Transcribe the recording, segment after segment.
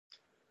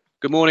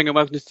Good morning and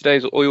welcome to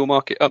today's oil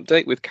market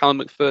update with Callum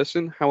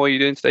McPherson. How are you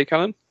doing today,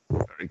 Callum?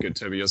 Very good,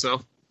 Toby.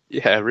 Yourself?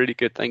 Yeah, really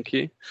good, thank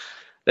you.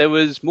 There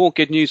was more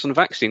good news on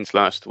vaccines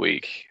last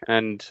week,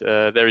 and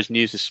there is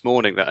news this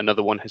morning that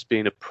another one has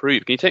been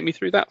approved. Can you take me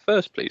through that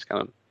first, please,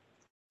 Callum?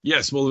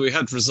 Yes, well, we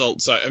had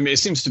results. I mean, it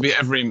seems to be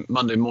every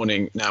Monday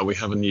morning now we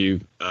have a new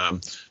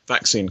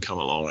vaccine come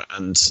along.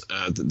 And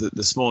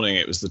this morning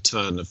it was the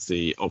turn of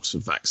the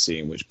Oxford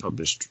vaccine, which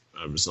published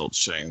results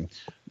showing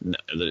that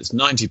it's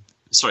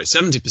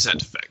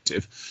 70%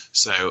 effective.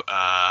 So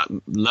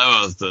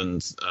lower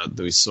than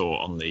we saw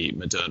on the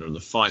Moderna and the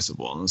Pfizer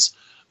ones.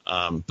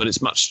 But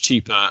it's much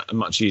cheaper and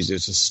much easier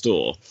to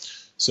store.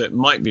 So it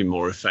might be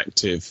more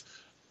effective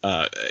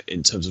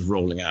in terms of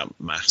rolling out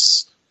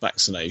mass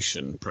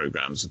vaccination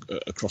programs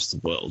across the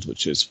world,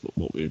 which is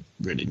what we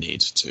really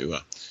need to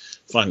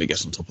finally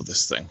get on top of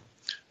this thing.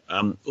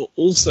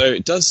 Also,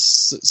 it does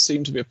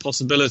seem to be a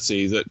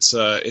possibility that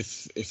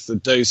if the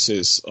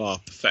doses are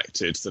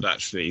perfected, that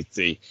actually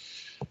the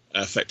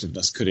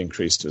effectiveness could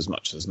increase to as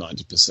much as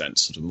 90%,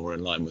 sort of more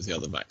in line with the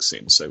other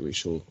vaccines. So we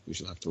shall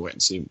have to wait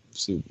and see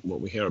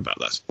what we hear about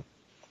that.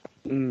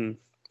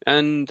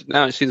 And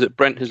now it seems that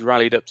Brent has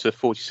rallied up to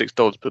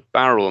 $46 per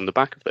barrel on the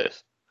back of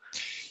this.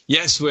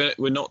 Yes, we're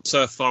not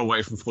far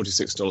away from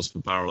 $46 per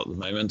barrel at the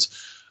moment.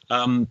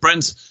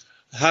 Brent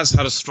has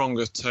had a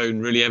stronger tone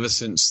really ever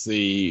since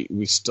we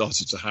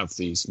started to have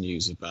these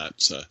news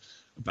about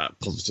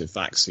positive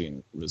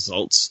vaccine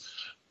results.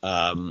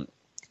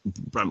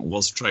 Brent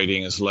was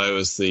trading as low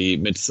as the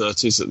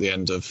mid-30s at the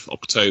end of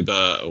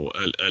October or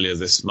earlier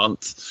this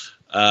month.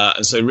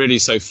 And so really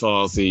so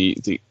far the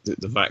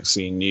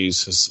vaccine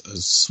news has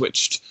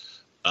switched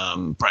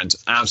Brent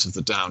out of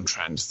the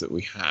downtrend that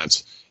we had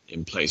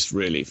in place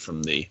really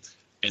from the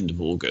end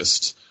of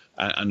August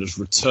and has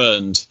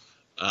returned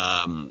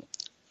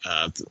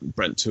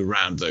Brent to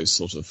around those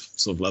sort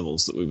of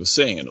levels that we were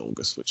seeing in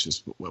August, which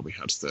is where we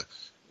had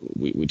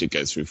we did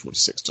go through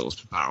 $46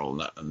 per barrel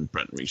and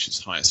Brent reached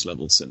its highest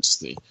level since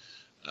the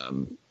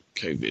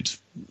COVID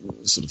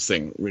sort of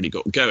thing really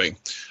got going.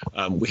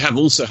 We have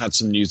also had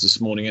some news this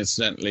morning,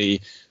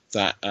 incidentally,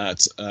 that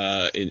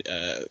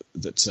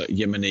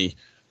Yemeni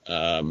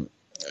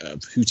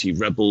Houthi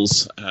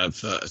rebels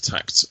have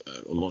attacked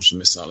or launched a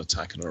missile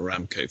attack on an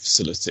Aramco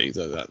facility.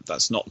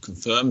 That's not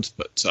confirmed,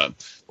 but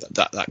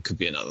that could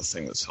be another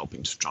thing that's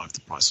helping to drive the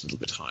price a little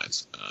bit higher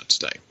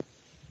today.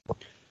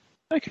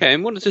 Okay,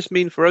 and what does this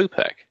mean for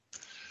OPEC?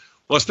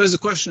 Well, I suppose the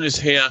question is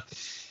here,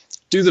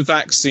 do the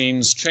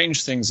vaccines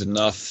change things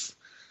enough?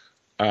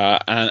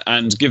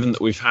 And given that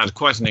we've had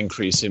quite an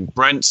increase in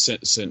Brent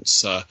since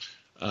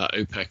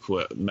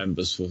OPEC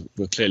members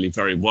were clearly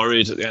very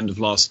worried at the end of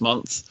last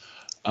month,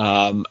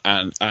 and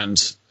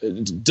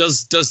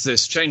does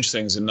this change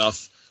things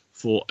enough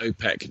for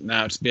OPEC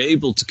now to be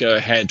able to go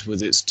ahead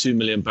with its 2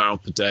 million barrel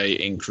per day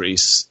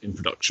increase in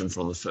production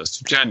from the 1st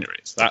of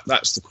January? So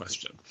that's the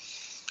question.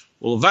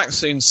 Well, the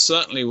vaccines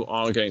certainly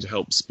are going to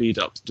help speed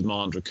up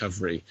demand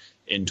recovery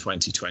in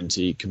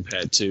 2021,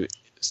 compared to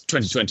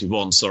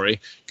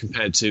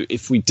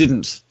if we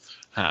didn't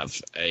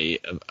have a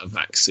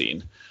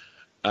vaccine.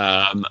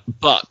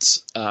 But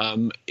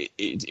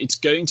it's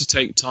going to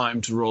take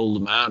time to roll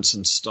them out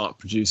and start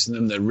producing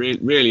them. They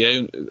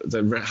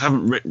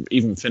haven't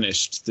even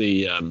finished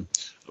the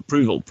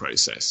approval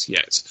process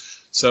yet.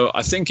 So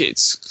I think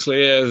it's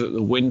clear that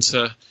the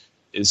winter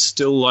is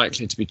still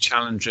likely to be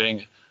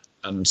challenging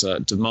and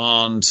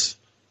demand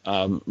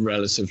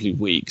relatively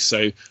weak.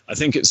 So I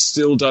think it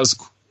still does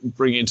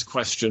bring into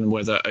question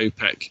whether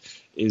OPEC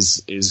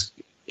is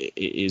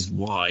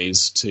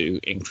wise to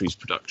increase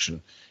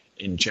production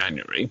in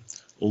January,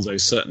 although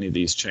certainly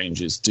these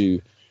changes do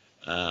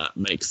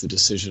make the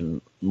decision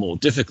more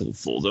difficult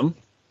for them.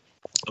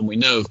 And we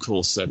know, of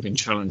course, there have been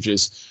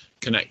challenges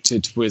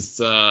connected with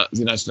the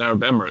United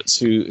Arab Emirates,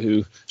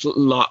 who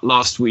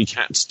last week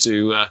had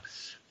to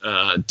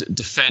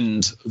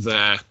defend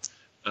their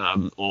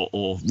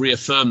or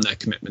reaffirm their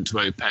commitment to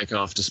OPEC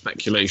after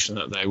speculation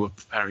that they were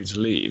preparing to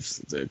leave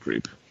the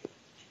group.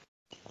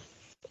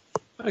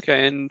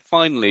 Okay, and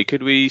finally,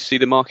 could we see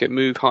the market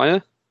move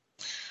higher?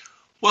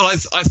 Well,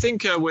 I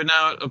think we're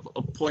now at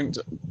a point,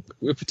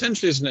 we're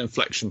potentially at an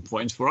inflection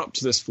point. We're up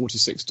to this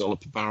 $46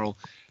 per barrel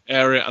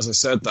area. As I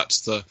said,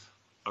 that's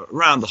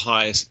around the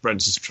highest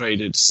Brent has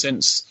traded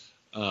since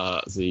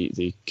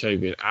the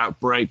COVID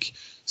outbreak.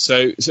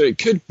 So it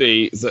could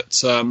be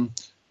that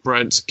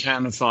Brent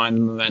can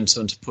find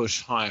momentum to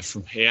push higher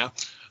from here.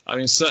 I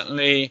mean,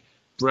 certainly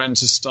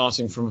Brent is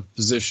starting from a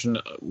position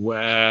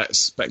where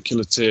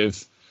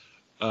speculative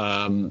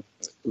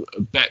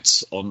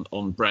bets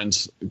on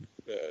Brent,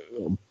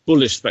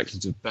 bullish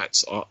speculative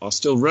bets are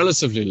still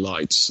relatively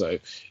light. So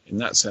in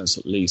that sense,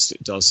 at least,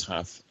 it does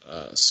have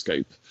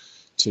scope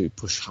to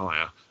push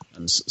higher.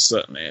 And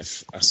certainly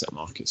if asset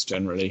markets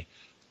generally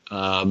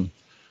continue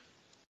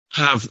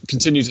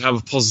to have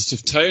a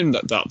positive tone,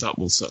 that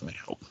will certainly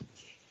help.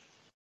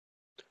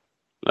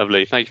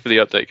 Lovely. Thank you for the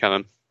update,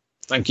 Callum.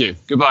 Thank you.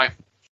 Goodbye.